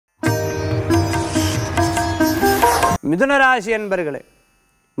மிதுன ராசி என்பர்களே,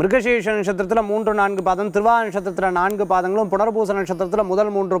 மிருகசீர்ஷ நட்சத்திரத்தில் 3, 4 பாதம், திருவாதிரை நட்சத்திரத்தில் 4 பாதங்களும், புனர்பூச நட்சத்திரத்தில்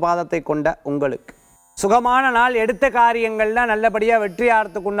முதல் 3 பாதத்தை கொண்ட உங்களுக்கு சுகமான நாள். எடுத்த காரியங்கள்லாம் நல்லபடியாக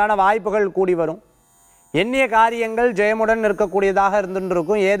வெற்றியாகிறதுக்கு உண்டான வாய்ப்புகள் கூடி வரும். எண்ணிய காரியங்கள் ஜெயமுடன் இருக்கக்கூடியதாக இருந்துட்டு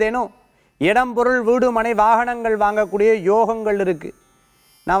இருக்கும். ஏதேனும் இடம், பொருள், வீடு, மனை, வாகனங்கள் வாங்கக்கூடிய யோகங்கள் இருக்குது.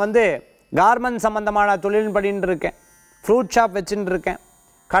 நான் கார்மெண்ட் சம்பந்தமான தொழில் பண்ணிட்டு இருக்கேன், ஃப்ரூட் ஷாப் வச்சுட்டு இருக்கேன்,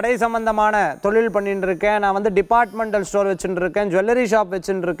 கடை சம்பந்தமான தொழில் பண்ணிட்டு இருக்கேன், நான் டிபார்ட்மெண்டல் ஸ்டோர் வச்சுட்டு இருக்கேன், ஜுவல்லரி ஷாப்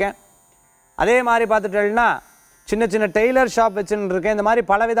வச்சுட்டு இருக்கேன், அதே மாதிரி பார்த்துட்டேன்னா சின்ன சின்ன டெய்லர் ஷாப் வச்சுட்டு இருக்கேன். இந்த மாதிரி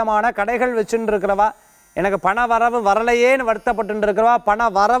பலவிதமான கடைகள் வச்சுட்டு இருக்கிறவா, எனக்கு பண வரவு வரலையேன்னு வருத்தப்பட்டு இருக்கிறவா, பண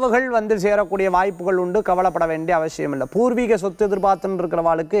வரவுகள் சேரக்கூடிய வாய்ப்புகள் உண்டு. கவலைப்பட வேண்டிய அவசியம் இல்லை. பூர்வீக சொத்து எதிர்பார்த்துட்டு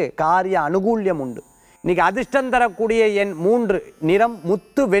இருக்கிறவாளுக்கு காரிய அனுகூல்யம் உண்டு. இன்னைக்கு அதிர்ஷ்டம் தரக்கூடிய எண் 3, நிறம்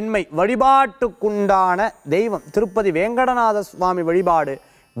முத்து வெண்மை. வழிபாட்டுக்குண்டான தெய்வம் திருப்பதி வேங்கடநாத சுவாமி வழிபாடு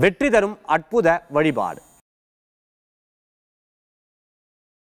வெற்றி தரும் அற்புத வழிபாடு.